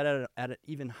NHL, do that at an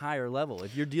even higher level.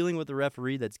 If you're dealing with a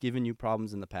referee that's given you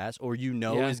problems in the past, or is going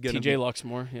to TJ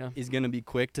Luxmore, is going to be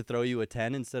quick to throw you a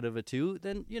 10 instead of a 2,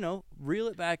 then, reel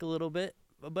it back a little bit.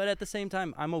 But at the same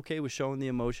time, I'm okay with showing the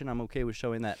emotion. I'm okay with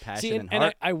showing that passion and heart.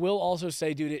 And I will also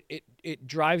say, dude, it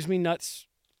drives me nuts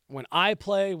when I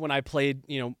played,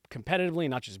 competitively,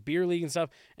 not just beer league and stuff,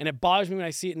 and it bothers me when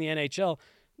I see it in the NHL,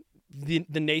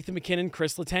 the Nathan MacKinnon,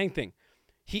 Chris Letang thing.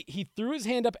 He threw his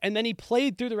hand up, and then he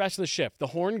played through the rest of the shift. The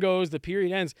horn goes, the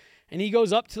period ends, and he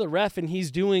goes up to the ref, and he's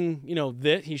doing,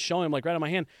 this. He's showing him, like, right on my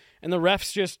hand. And the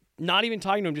ref's just not even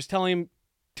talking to him, just telling him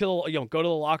to, go to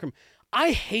the locker room.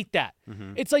 I hate that.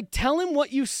 Mm-hmm. It's like, tell him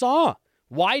what you saw.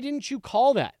 Why didn't you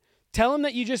call that? Tell him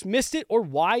that you just missed it, or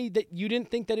why that you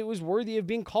didn't think that it was worthy of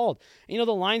being called. The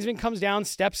linesman comes down,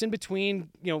 steps in between,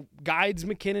 guides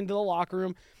MacKinnon to the locker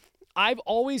room. I've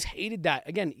always hated that.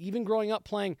 Again, even growing up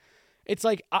playing, it's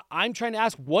like, I'm trying to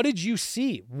ask, what did you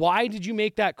see? Why did you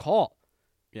make that call?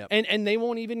 Yep. And they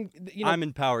won't even, I'm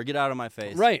in power. Get out of my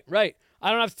face. Right.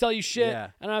 I don't have to tell you shit.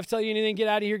 Yeah. I don't have to tell you anything. Get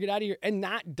out of here. And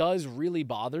that does really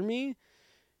bother me,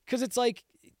 because it's like,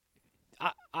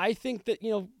 I think that,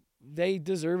 they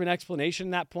deserve an explanation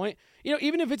at that point.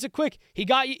 Even if it's a quick, he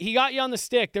got you on the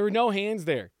stick. There were no hands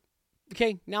there.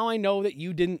 Okay, now I know that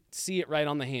you didn't see it right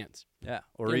on the hands. Yeah,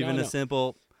 or even a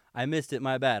simple, I missed it,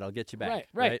 my bad, I'll get you back.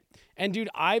 Right. And dude,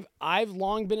 I've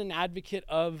long been an advocate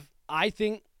of, I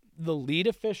think the lead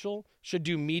official should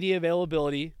do media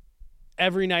availability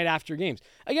every night after games.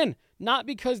 Again, not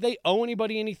because they owe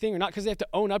anybody anything, or not because they have to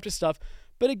own up to stuff,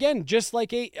 but again, just like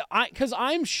because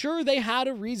I'm sure they had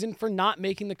a reason for not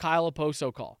making the Cale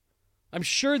Makar call. I'm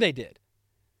sure they did.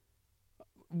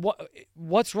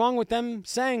 What's wrong with them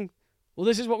saying, well,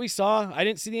 this is what we saw. I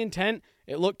didn't see the intent.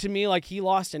 It looked to me like he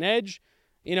lost an edge.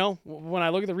 When I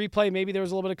look at the replay, maybe there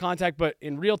was a little bit of contact, but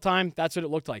in real time, that's what it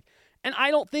looked like. And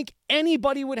I don't think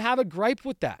anybody would have a gripe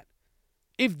with that.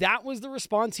 If that was the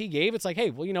response he gave, it's like, hey,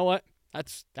 well, you know what?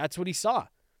 That's what he saw.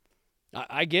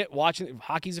 I get watching.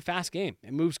 Hockey's a fast game.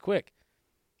 It moves quick.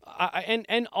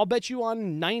 And I'll bet you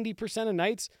on 90% of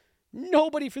nights,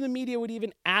 nobody from the media would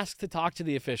even ask to talk to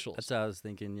the officials. That's what I was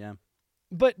thinking, yeah.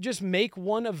 But just make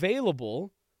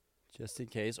available. Just in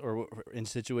case, or in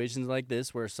situations like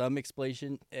this where some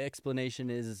explanation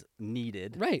is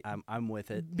needed. Right. I'm with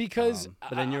it. Because...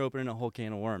 but then you're opening a whole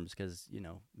can of worms, because,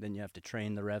 then you have to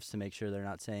train the refs to make sure they're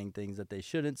not saying things that they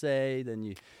shouldn't say. Then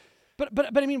you...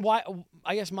 But I mean, why?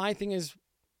 I guess my thing is,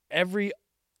 everyone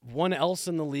else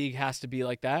in the league has to be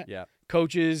like that. Yeah.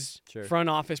 Coaches, sure. Front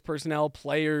office personnel,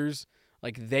 players,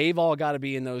 like they've all got to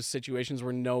be in those situations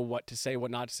where know what to say,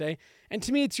 what not to say. And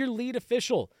to me, it's your lead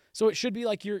official, so it should be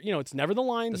like it's never the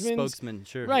linesman, the spokesman,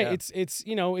 sure, right? Yeah.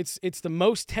 It's the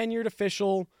most tenured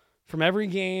official from every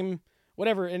game,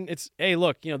 whatever. And it's, hey,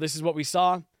 look, this is what we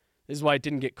saw. This is why it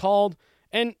didn't get called.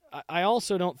 And I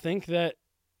also don't think that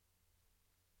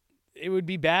it would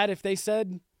be bad if they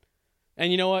said,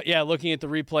 and you know what? Yeah, looking at the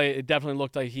replay, it definitely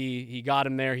looked like he got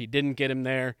him there. He didn't get him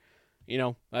there.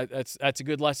 That's a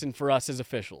good lesson for us as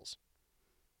officials.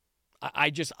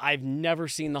 I've never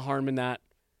seen the harm in that,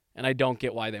 and I don't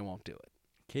get why they won't do it.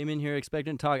 Came in here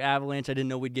expecting to talk Avalanche. I didn't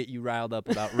know we'd get you riled up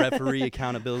about referee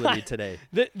accountability today.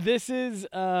 This is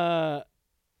something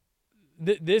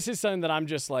that I'm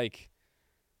just like,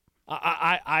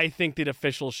 I think that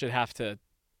officials should have to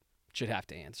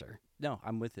answer. No,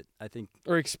 I'm with it. I think,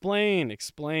 or explain,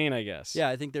 I guess. Yeah,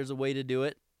 I think there's a way to do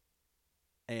it,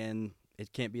 and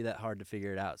it can't be that hard to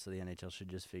figure it out. So the NHL should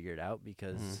just figure it out,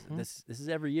 because this is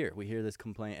every year. We hear this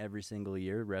complaint every single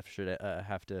year. Refs should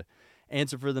have to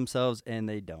answer for themselves, and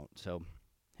they don't. So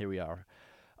here we are.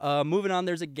 Moving on,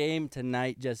 there's a game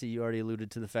tonight. Jesse, you already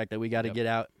alluded to the fact that we got to get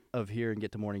out of here and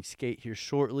get to morning skate here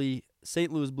shortly.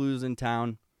 St. Louis Blues in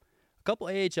town. A couple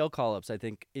AHL call-ups I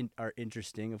think are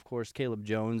interesting. Of course, Caleb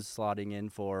Jones slotting in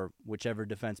for whichever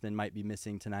defenseman might be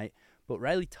missing tonight. But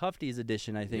Riley Tufte's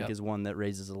addition, I think, is one that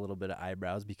raises a little bit of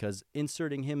eyebrows, because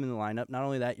inserting him in the lineup, not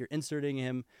only that, you're inserting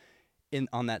him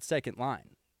on that second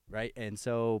line, right? And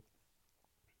so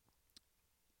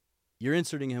you're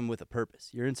inserting him with a purpose.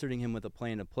 You're inserting him with a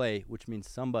plan to play, which means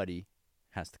somebody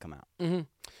has to come out. Mm-hmm.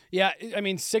 Yeah, I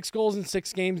mean, 6 goals in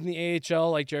 6 games in the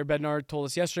AHL, like Jared Bednar told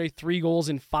us yesterday. 3 goals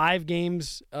in 5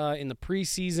 games in the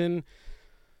preseason.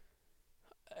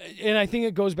 And I think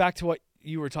it goes back to what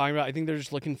you were talking about. I think they're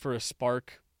just looking for a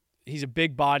spark. He's a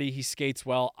big body. He skates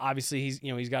well. Obviously,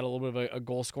 he's got a little bit of a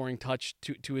goal-scoring touch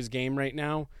to his game right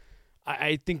now.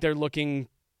 I think they're looking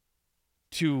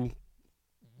to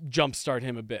jumpstart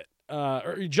him a bit,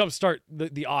 or jumpstart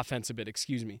the offense a bit.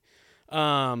 Excuse me.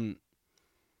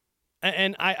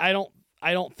 And I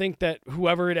don't think that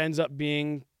whoever it ends up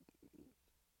being,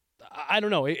 I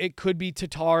don't know. It could be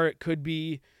Tatar, it could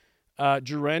be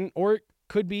Jerez, or it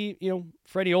could be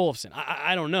Freddie Olofsson.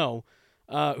 I don't know.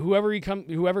 Whoever comes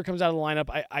out of the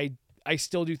lineup, I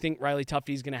still do think Riley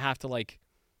Tufte's going to have to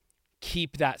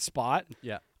keep that spot.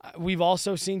 Yeah. We've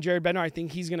also seen Jared Bednar. I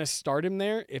think he's going to start him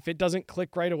there. If it doesn't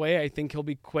click right away, I think he'll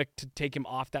be quick to take him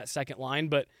off that second line.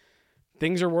 But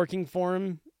things are working for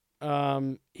him.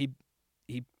 He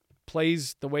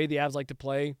plays the way the Avs like to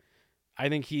play. I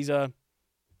think he's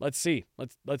let's see.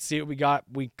 Let's see what we got.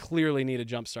 We clearly need a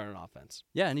jump start on offense.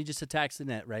 Yeah, and he just attacks the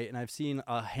net, right? And I've seen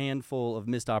a handful of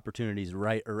missed opportunities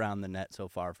right around the net so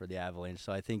far for the Avalanche.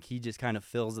 So I think he just kind of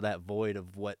fills that void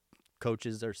of what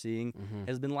coaches are seeing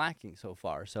has been lacking so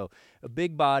far. So a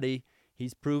big body.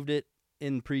 He's proved it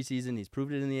in preseason. He's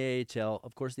proved it in the AHL.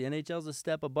 Of course, the NHL is a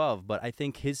step above, but I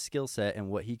think his skill set and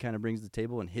what he kind of brings to the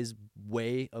table and his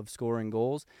way of scoring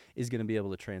goals is going to be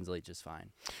able to translate just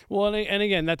fine. Well, and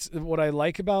again, that's what I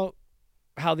like about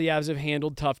how the Avs have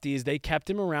handled Tufte is they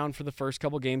kept him around for the first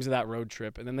couple games of that road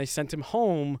trip, and then they sent him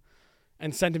home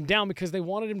and sent him down because they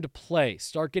wanted him to play,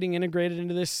 start getting integrated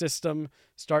into this system,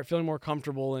 start feeling more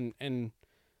comfortable, and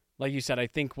like you said, I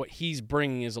think what he's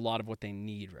bringing is a lot of what they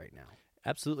need right now.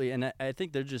 Absolutely, and I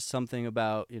think there's just something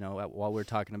about, while we're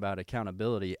talking about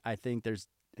accountability, I think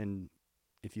and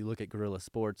if you look at Guerrilla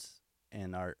Sports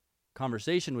and our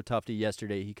conversation with Tufte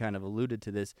yesterday, he kind of alluded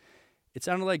to this. It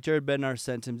sounded like Jared Bednar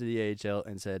sent him to the AHL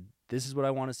and said, this is what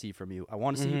I want to see from you. I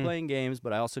want to see you playing games,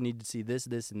 but I also need to see this,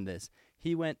 this, and this.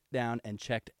 He went down and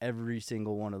checked every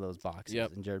single one of those boxes,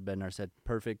 and Jared Bednar said,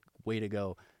 perfect, way to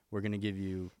go. We're going to give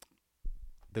you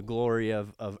the glory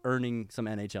of earning some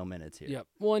NHL minutes here. Yep.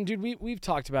 Well, and dude, we've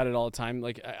talked about it all the time.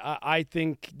 I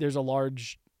think there's a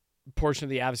large portion of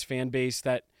the Avs fan base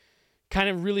that kind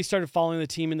of really started following the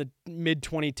team in the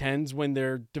mid-2010s when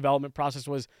their development process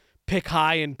was pick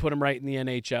high and put them right in the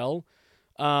NHL.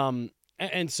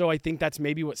 And so I think that's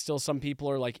maybe what still some people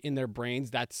are in their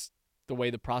brains. That's the way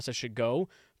the process should go,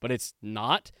 but it's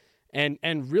not. And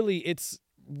really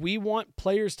we want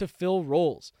players to fill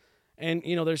roles. And,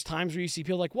 there's times where you see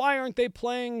people why aren't they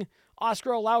playing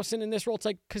Oscar Olausson in this role? It's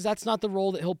because that's not the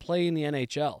role that he'll play in the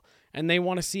NHL. And they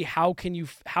want to see how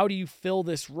do you fill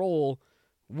this role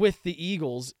with the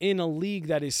Eagles in a league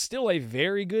that is still a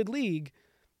very good league,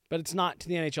 but it's not to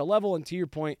the NHL level. And to your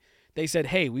point, they said,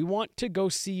 hey, we want to go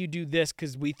see you do this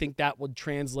because we think that would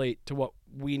translate to what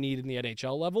we need in the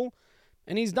NHL level.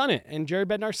 And he's done it. And Jared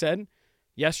Bednar said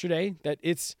yesterday that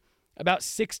it's about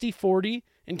 60-40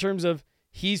 in terms of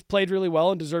he's played really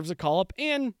well and deserves a call-up,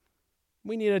 and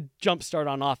we need a jump start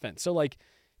on offense. So,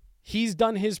 he's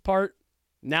done his part.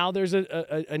 Now there's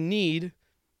a need.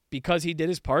 Because he did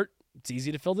his part, it's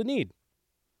easy to fill the need.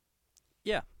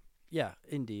 Yeah,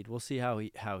 indeed. We'll see how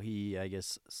he I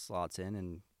guess, slots in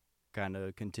and kind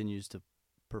of continues to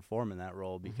perform in that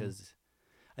role because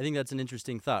I think that's an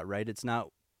interesting thought, right? It's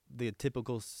not the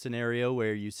typical scenario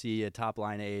where you see a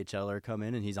top-line AHLer come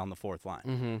in and he's on the fourth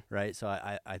line, right? So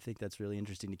I think that's really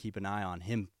interesting to keep an eye on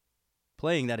him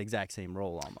playing that exact same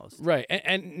role almost. Right.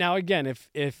 And now, again,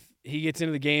 if he gets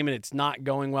into the game and it's not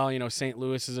going well, St.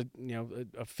 Louis is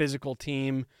a physical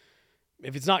team.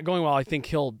 If it's not going well, I think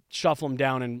he'll shuffle him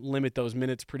down and limit those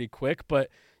minutes pretty quick. But,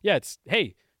 yeah,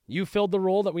 hey, you filled the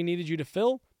role that we needed you to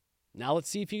fill. Now let's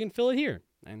see if you can fill it here,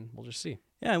 and we'll just see.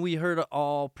 Yeah, and we heard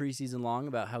all preseason long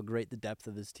about how great the depth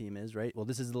of this team is, right? Well,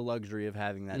 this is the luxury of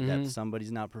having that depth.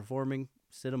 Somebody's not performing,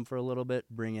 sit them for a little bit,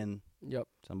 bring in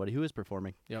somebody who is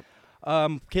performing. Yep.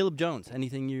 Caleb Jones,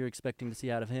 anything you're expecting to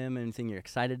see out of him? Anything you're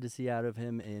excited to see out of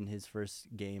him in his first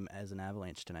game as an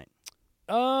Avalanche tonight?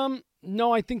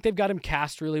 No, I think they've got him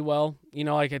cast really well.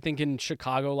 I think in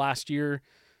Chicago last year,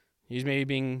 he was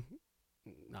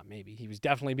he was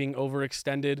definitely being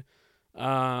overextended.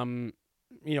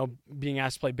 Being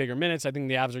asked to play bigger minutes. I think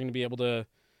the Avs are going to be able to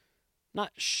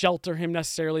not shelter him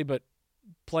necessarily, but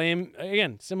play him,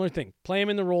 again, similar thing. Play him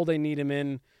in the role they need him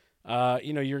in.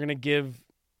 You're going to give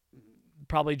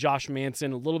probably Josh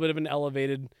Manson a little bit of an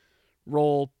elevated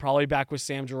role, probably back with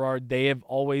Sam Girard. They have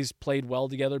always played well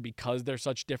together because they're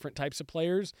such different types of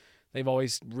players. They've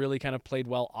always really kind of played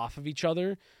well off of each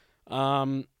other.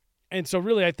 And so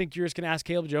really I think you're just going to ask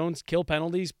Caleb Jones, kill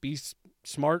penalties, be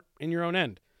smart in your own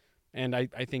end. And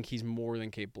I think he's more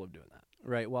than capable of doing that.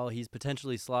 Right. While he's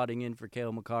potentially slotting in for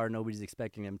Cale Makar, nobody's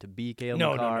expecting him to be Cale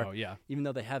Makar. No, yeah. Even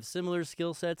though they have similar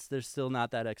skill sets, there's still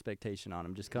not that expectation on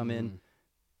him. Just come in,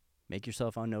 make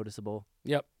yourself unnoticeable.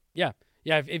 Yep. Yeah.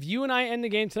 Yeah. If you and I end the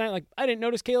game tonight, I didn't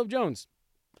notice Caleb Jones,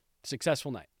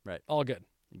 successful night. Right. All good.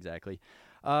 Exactly.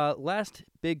 Last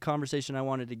big conversation I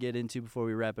wanted to get into before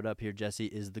we wrap it up here, Jesse,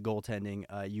 is the goaltending.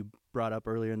 You brought up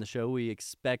earlier in the show we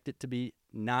expect it to be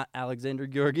not Alexander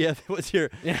Georgiev was your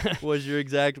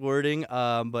exact wording.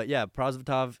 But yeah,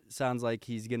 Prosvetov sounds like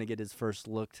he's going to get his first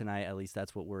look tonight. At least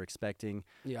that's what we're expecting.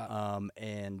 Yeah.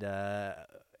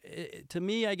 To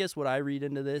me, I guess what I read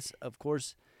into this, of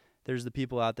course, there's the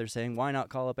people out there saying, why not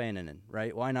call up Annunen,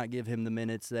 right? Why not give him the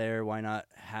minutes there? Why not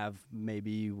have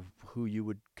maybe who you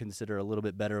would consider a little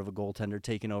bit better of a goaltender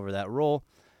taking over that role?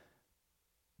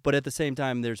 But at the same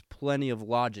time, there's plenty of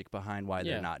logic behind why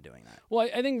they're not doing that. Well,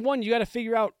 I think, one, you got to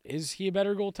figure out, is he a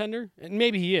better goaltender? And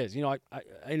maybe he is. You know,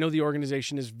 I know the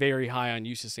organization is very high on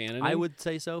Jussi Annunen. I would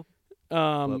say so,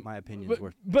 but my opinion is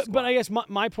worth But I guess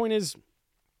my point is,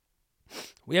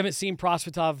 we haven't seen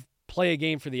Prosvetov play a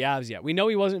game for the Avs yet. We know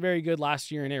he wasn't very good last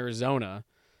year in Arizona.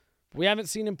 But we haven't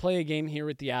seen him play a game here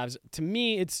with the Avs. To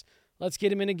me, it's let's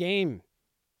get him in a game.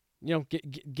 You know,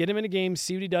 get him in a game,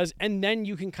 see what he does, and then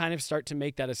you can kind of start to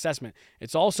make that assessment.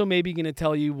 It's also maybe going to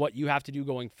tell you what you have to do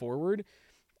going forward.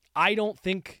 I don't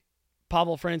think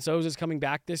Pavel Francouz is coming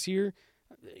back this year.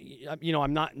 You know,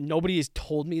 nobody has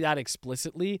told me that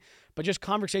explicitly, but just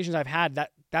conversations I've had,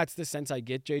 that's the sense I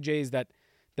get, JJ, is that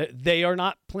they are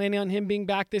not planning on him being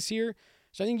back this year.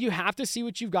 So I think you have to see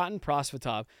what you've got in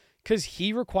Prosvetov, because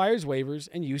he requires waivers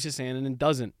and Jussi Annunen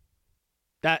doesn't.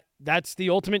 That's the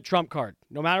ultimate trump card.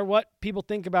 No matter what people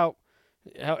think about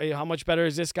how much better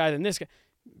is this guy than this guy,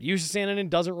 Jussi Annunen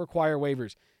doesn't require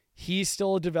waivers. He's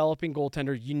still a developing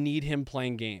goaltender. You need him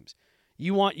playing games.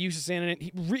 You want Jussi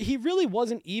Annunen. He really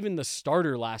wasn't even the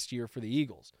starter last year for the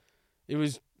Eagles. It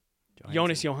was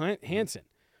Jonas Johansson.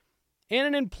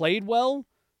 Annunen played well.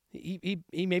 He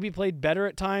maybe played better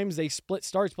at times. They split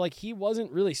starts, but he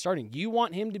wasn't really starting. You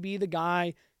want him to be the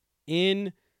guy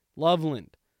in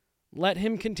Loveland. Let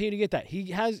him continue to get that.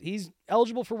 He's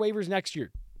eligible for waivers next year.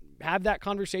 Have that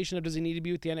conversation of, does he need to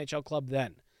be with the NHL club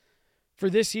then? For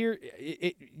this year,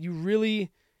 you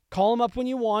really call him up when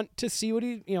you want to see what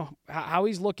how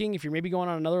he's looking. If you're maybe going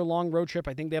on another long road trip,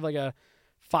 I think they have like a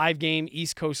 5-game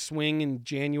East Coast swing in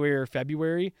January or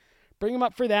February. Bring him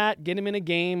up for that. Get him in a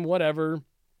game, whatever.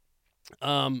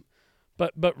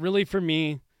 But really for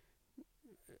me,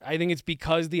 I think it's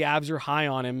because the Avs are high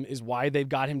on him is why they've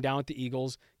got him down with the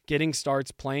Eagles, getting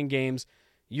starts, playing games.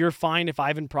 You're fine if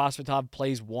Ivan Prosvetov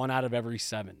plays 1 out of every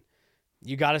 7.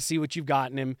 You got to see what you've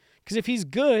got in him, because if he's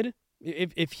good,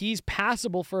 if he's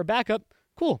passable for a backup,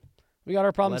 cool. We got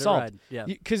our problem solved. Yeah.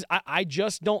 Because I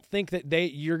just don't think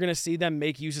that you're going to see them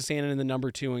make Jussi Annunen the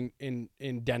number 2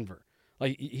 in Denver.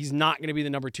 Like, he's not going to be the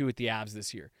number 2 with the Avs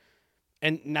this year.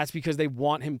 And that's because they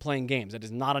want him playing games. That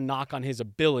is not a knock on his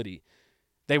ability.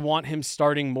 They want him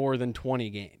starting more than 20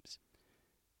 games.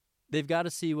 They've got to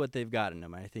see what they've got in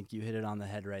him. I think you hit it on the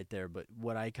head right there. But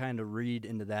what I kind of read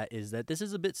into that is that this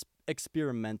is a bit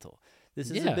experimental. This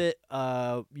is a bit,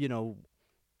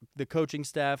 the coaching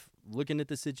staff looking at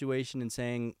the situation and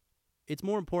saying, it's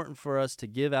more important for us to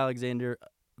give Alexander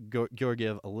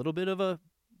Georgiev a little bit of a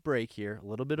break here, a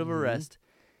little bit of a rest.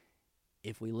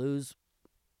 If we lose,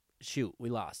 shoot, we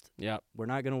lost. Yeah. We're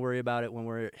not going to worry about it when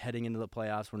we're heading into the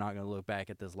playoffs. We're not going to look back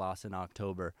at this loss in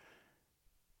October.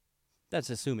 That's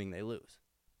assuming they lose.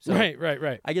 So,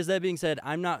 right. I guess that being said,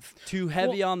 I'm not too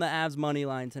heavy on the Avs money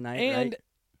line tonight. And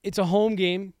it's a home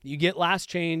game. You get last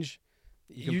change.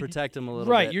 You can protect them a little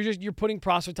bit. Right. You're putting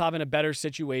Prosvetov in a better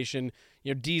situation.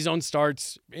 D-zone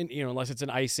starts, unless it's an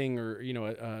icing or,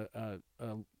 a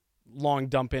long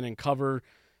dump in and cover.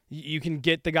 You can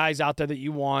get the guys out there that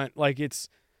you want. Like, it's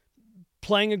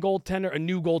playing a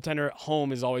new goaltender at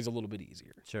home is always a little bit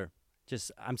easier. Sure.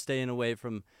 Just I'm staying away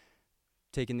from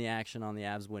taking the action on the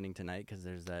Avs winning tonight, because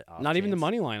there's that off Not chance. even the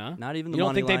money line, huh? Not even the money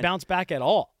line. You don't think they bounce back at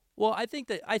all? Well, I think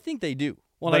they do.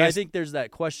 Well, but I think there's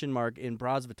that question mark in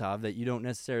Prosvetov that you don't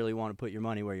necessarily want to put your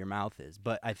money where your mouth is.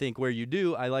 But I think where you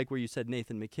do, I like where you said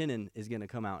Nathan MacKinnon is going to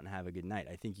come out and have a good night.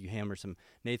 I think you hammer some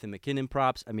Nathan MacKinnon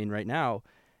props. I mean, right now,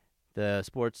 the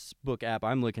sports book app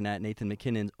I'm looking at, Nathan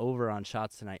MacKinnon's over on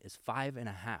shots tonight is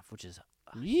 5.5, which is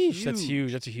huge. That's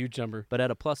huge. That's a huge number. But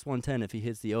at a plus 110, if he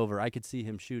hits the over, I could see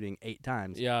him shooting 8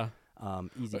 times. Yeah.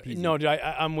 Easy peasy. No, dude,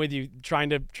 I'm with you.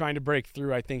 Trying to break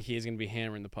through, I think he is going to be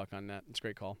hammering the puck on net. It's a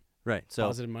great call. Right. So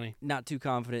positive money. Not too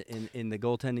confident in the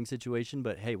goaltending situation,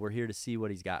 but hey, we're here to see what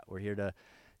he's got. We're here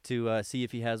to see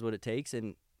if he has what it takes,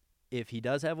 and if he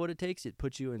does have what it takes, it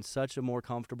puts you in such a more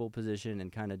comfortable position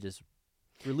and kind of just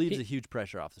relieves a huge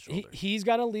pressure off the shoulder. He's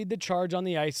got to lead the charge on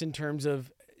the ice in terms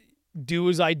of do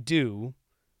as I do.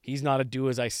 He's not a do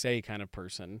as I say kind of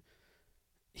person.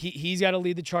 He's got to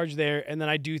lead the charge there, and then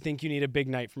I do think you need a big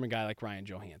night from a guy like Ryan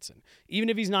Johansson. Even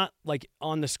if he's not like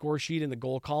on the score sheet in the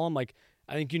goal column, like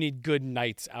I think you need good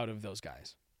nights out of those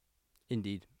guys.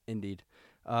 Indeed.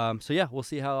 So yeah, we'll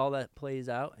see how all that plays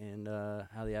out and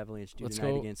how the Avalanche do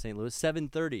tonight against St. Louis.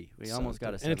 7:30. We almost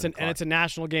got a 7 o'clock. And it's a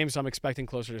national game, so I'm expecting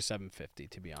closer to 7:50,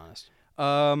 to be honest.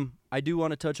 I do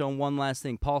want to touch on one last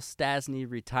thing. Paul Stastny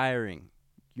retiring.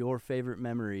 Your favorite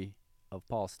memory of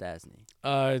Paul Stastny?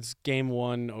 It's game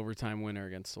 1 overtime winner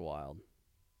against the Wild.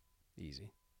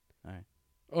 Easy. All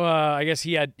right. I guess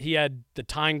he had the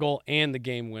tying goal and the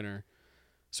game winner.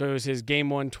 So it was his game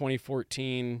 1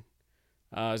 2014.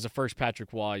 It was the first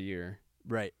Patrick Waugh year.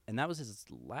 Right. And that was his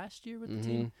last year with the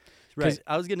team? Right.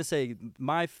 I was going to say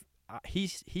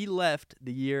he left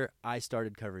the year I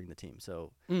started covering the team.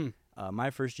 So my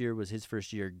first year was his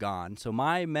first year gone. So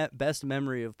my best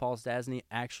memory of Paul Stastny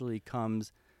actually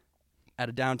comes at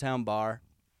a downtown bar.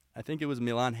 I think it was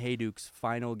Milan Hajduk's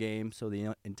final game. So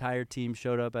the entire team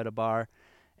showed up at a bar.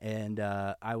 And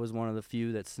I was one of the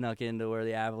few that snuck into where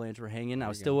the Avalanche were hanging.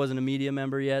 I still wasn't a media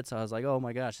member yet, so I was like, oh,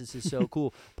 my gosh, this is so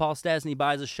cool. Paul Stastny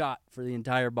buys a shot for the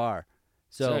entire bar.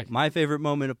 So Sick. My favorite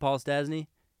moment of Paul Stastny,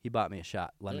 he bought me a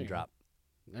shot, lemon drop.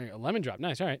 There you go. Lemon drop.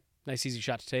 Nice. All right. Nice, easy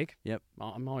shot to take. Yep.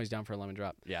 I'm always down for a lemon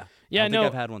drop. Yeah. Yeah, I don't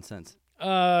think I've had one since.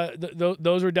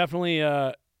 Those were definitely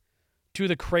two of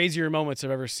the crazier moments I've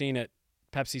ever seen at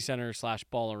Pepsi Center /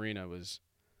 Ball Arena was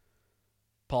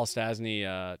Paul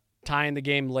Stastny tying the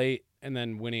game late and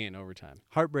then winning it in overtime.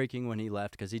 Heartbreaking when he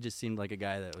left because he just seemed like a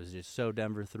guy that was just so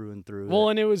Denver through and through. Well,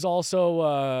 and it was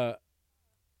also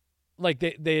like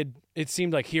it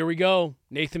seemed like, here we go.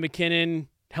 Nathan MacKinnon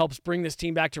helps bring this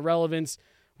team back to relevance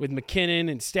with MacKinnon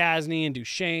and Stastny and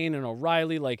Duchesne and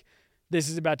O'Reilly. Like, this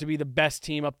is about to be the best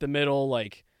team up the middle,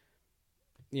 like,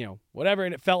 you know, whatever.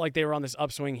 And it felt like they were on this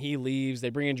upswing. He leaves. They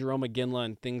bring in Jerome McGinley,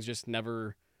 and things just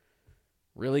never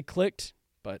really clicked.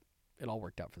 But it all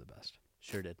worked out for the best.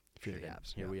 Sure did. Here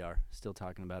yeah. we are, still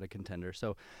talking about a contender.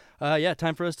 So, yeah,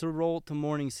 time for us to roll to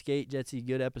Morning Skate. Jetsy,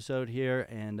 good episode here,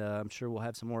 and I'm sure we'll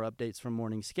have some more updates from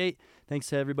Morning Skate. Thanks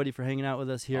to everybody for hanging out with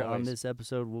us here on this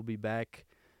episode. We'll be back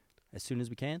as soon as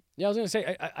we can. Yeah, I was going to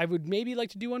say, I would maybe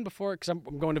like to do one before, because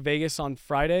I'm going to Vegas on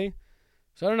Friday.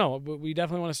 So I don't know, but we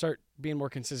definitely want to start being more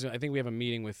consistent. I think we have a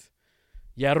meeting with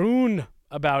Yaroon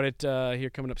about it here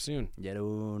coming up soon.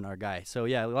 Yaroon, our guy. So,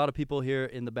 yeah, a lot of people here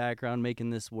in the background making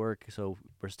this work. So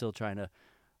we're still trying to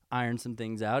iron some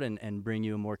things out and bring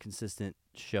you a more consistent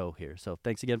show here. So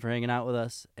thanks again for hanging out with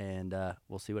us, and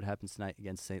we'll see what happens tonight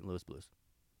against St. Louis Blues.